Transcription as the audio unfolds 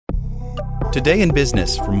Today in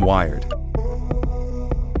Business from Wired.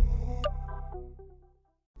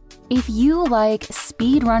 If you like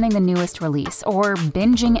speed running the newest release or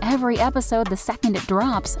binging every episode the second it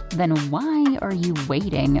drops, then why are you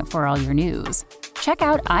waiting for all your news? Check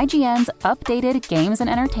out IGN's updated Games and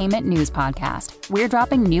Entertainment News podcast. We're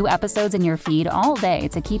dropping new episodes in your feed all day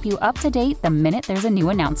to keep you up to date the minute there's a new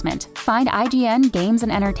announcement. Find IGN Games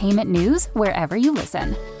and Entertainment News wherever you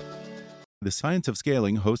listen. The Science of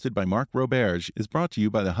Scaling, hosted by Mark Roberge, is brought to you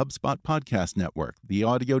by the HubSpot Podcast Network, the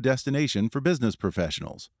audio destination for business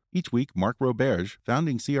professionals. Each week, Mark Roberge,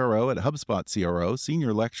 founding CRO at HubSpot CRO,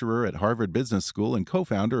 senior lecturer at Harvard Business School, and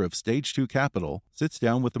co-founder of Stage 2 Capital, sits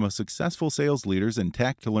down with the most successful sales leaders in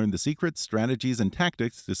tech to learn the secrets, strategies, and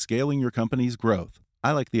tactics to scaling your company's growth.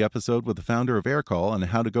 I like the episode with the founder of Aircall on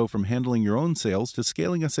how to go from handling your own sales to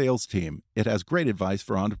scaling a sales team. It has great advice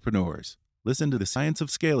for entrepreneurs. Listen to The Science of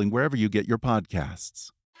Scaling wherever you get your podcasts.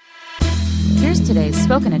 Here's today's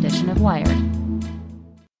spoken edition of Wired.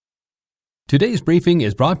 Today's briefing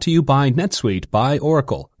is brought to you by NetSuite by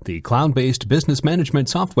Oracle, the cloud-based business management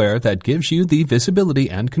software that gives you the visibility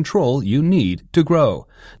and control you need to grow.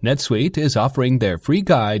 NetSuite is offering their free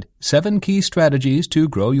guide, 7 Key Strategies to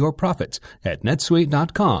Grow Your Profits, at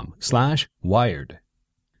netsuite.com/wired.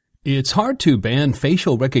 It's hard to ban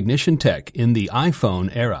facial recognition tech in the iPhone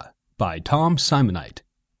era. By Tom Simonite.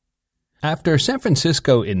 After San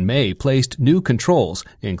Francisco in May placed new controls,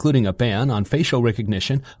 including a ban on facial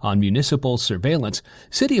recognition on municipal surveillance,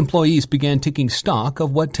 city employees began taking stock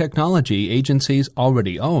of what technology agencies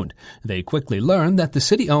already owned. They quickly learned that the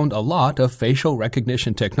city owned a lot of facial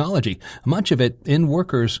recognition technology, much of it in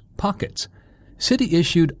workers' pockets.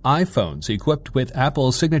 City-issued iPhones equipped with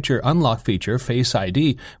Apple's signature unlock feature, Face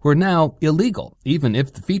ID, were now illegal, even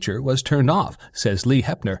if the feature was turned off, says Lee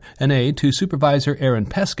Hepner, an aide to Supervisor Aaron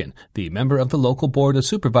Peskin, the member of the local board of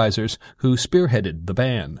supervisors who spearheaded the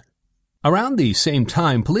ban. Around the same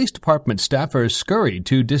time, police department staffers scurried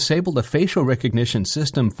to disable the facial recognition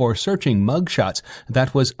system for searching mugshots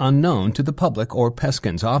that was unknown to the public or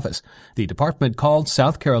Peskin's office. The department called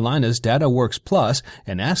South Carolina's DataWorks Plus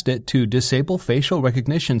and asked it to disable facial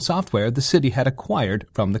recognition software the city had acquired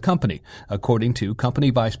from the company, according to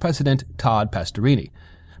company vice president Todd Pastorini.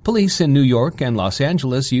 Police in New York and Los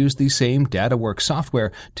Angeles use the same DataWorks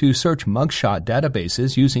software to search mugshot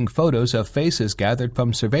databases using photos of faces gathered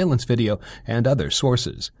from surveillance video and other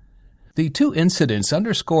sources. The two incidents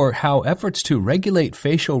underscore how efforts to regulate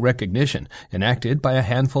facial recognition, enacted by a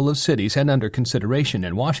handful of cities and under consideration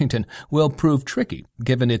in Washington, will prove tricky,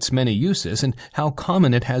 given its many uses and how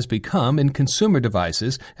common it has become in consumer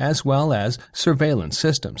devices as well as surveillance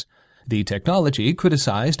systems. The technology,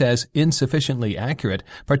 criticized as insufficiently accurate,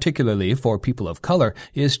 particularly for people of color,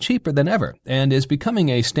 is cheaper than ever and is becoming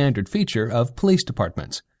a standard feature of police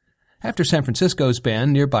departments. After San Francisco's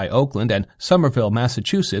ban, nearby Oakland and Somerville,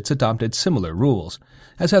 Massachusetts adopted similar rules.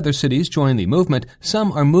 As other cities join the movement,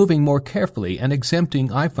 some are moving more carefully and exempting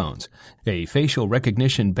iPhones. A facial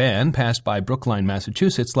recognition ban passed by Brookline,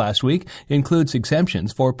 Massachusetts last week includes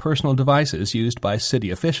exemptions for personal devices used by city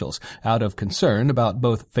officials out of concern about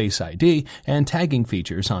both Face ID and tagging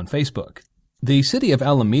features on Facebook. The city of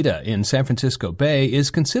Alameda in San Francisco Bay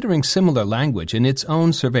is considering similar language in its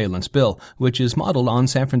own surveillance bill, which is modeled on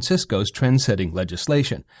San Francisco's trend-setting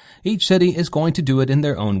legislation. Each city is going to do it in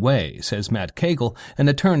their own way, says Matt Cagle, an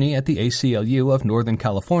attorney at the ACLU of Northern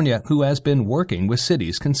California who has been working with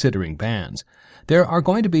cities considering bans. There are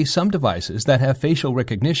going to be some devices that have facial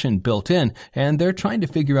recognition built in, and they're trying to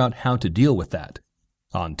figure out how to deal with that.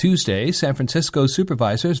 On Tuesday, San Francisco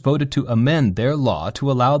supervisors voted to amend their law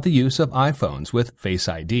to allow the use of iPhones with Face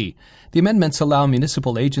ID. The amendments allow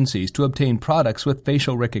municipal agencies to obtain products with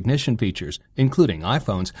facial recognition features, including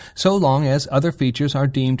iPhones, so long as other features are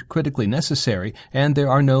deemed critically necessary and there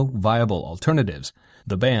are no viable alternatives.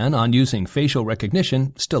 The ban on using facial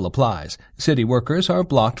recognition still applies. City workers are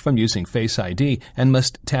blocked from using Face ID and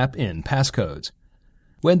must tap in passcodes.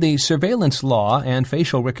 When the surveillance law and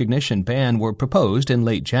facial recognition ban were proposed in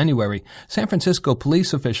late January, San Francisco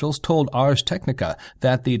police officials told Ars Technica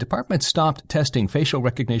that the department stopped testing facial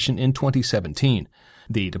recognition in 2017.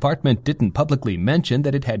 The department didn't publicly mention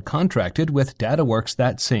that it had contracted with DataWorks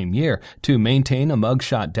that same year to maintain a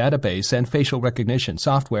mugshot database and facial recognition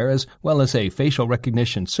software as well as a facial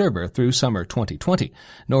recognition server through summer 2020,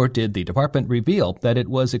 nor did the department reveal that it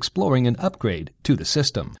was exploring an upgrade to the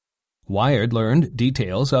system. Wired learned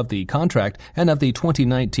details of the contract and of the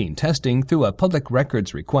 2019 testing through a public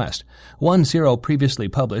records request. 1-0 previously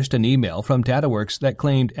published an email from DataWorks that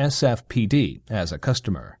claimed SFPD as a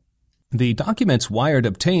customer. The documents Wired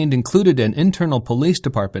obtained included an internal police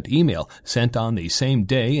department email sent on the same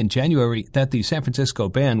day in January that the San Francisco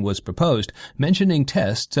ban was proposed, mentioning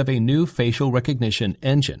tests of a new facial recognition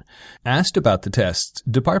engine. Asked about the tests,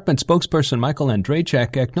 department spokesperson Michael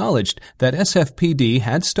Andrachek acknowledged that SFPD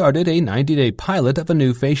had started a 90-day pilot of a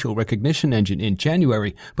new facial recognition engine in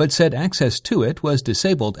January, but said access to it was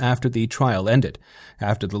disabled after the trial ended.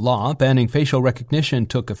 After the law banning facial recognition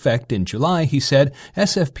took effect in July, he said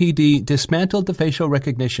SFPD dismantled the facial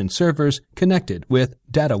recognition servers connected with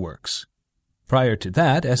DataWorks. Prior to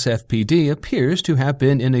that, SFPD appears to have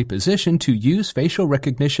been in a position to use facial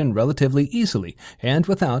recognition relatively easily and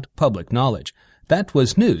without public knowledge. That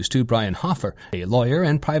was news to Brian Hoffer, a lawyer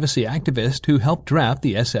and privacy activist who helped draft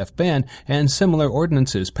the SF ban and similar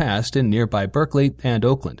ordinances passed in nearby Berkeley and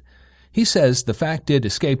Oakland. He says the fact it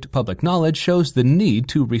escaped public knowledge shows the need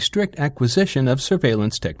to restrict acquisition of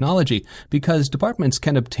surveillance technology because departments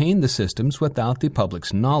can obtain the systems without the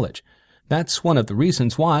public's knowledge. That's one of the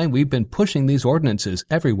reasons why we've been pushing these ordinances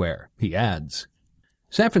everywhere, he adds.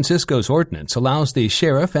 San Francisco's ordinance allows the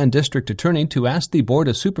sheriff and district attorney to ask the Board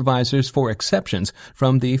of Supervisors for exceptions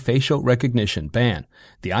from the facial recognition ban.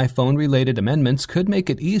 The iPhone-related amendments could make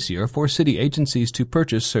it easier for city agencies to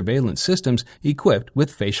purchase surveillance systems equipped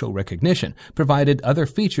with facial recognition, provided other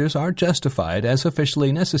features are justified as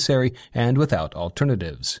officially necessary and without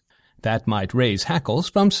alternatives. That might raise hackles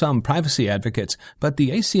from some privacy advocates, but the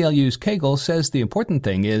ACLU's Cagle says the important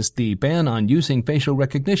thing is the ban on using facial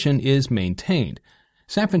recognition is maintained.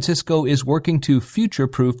 San Francisco is working to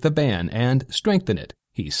future-proof the ban and strengthen it,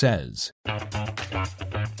 he says.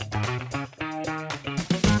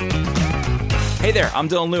 Hey there, I'm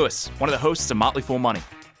Dylan Lewis, one of the hosts of Motley Fool Money.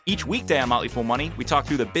 Each weekday on Motley Fool Money, we talk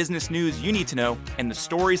through the business news you need to know and the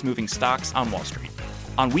stories moving stocks on Wall Street.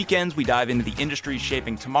 On weekends, we dive into the industries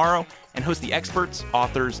shaping tomorrow and host the experts,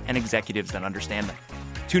 authors, and executives that understand them.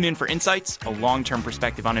 Tune in for insights, a long-term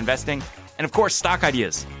perspective on investing, and of course, stock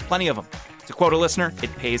ideas. Plenty of them. To quote a listener,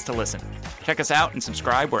 it pays to listen. Check us out and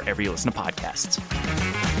subscribe wherever you listen to podcasts.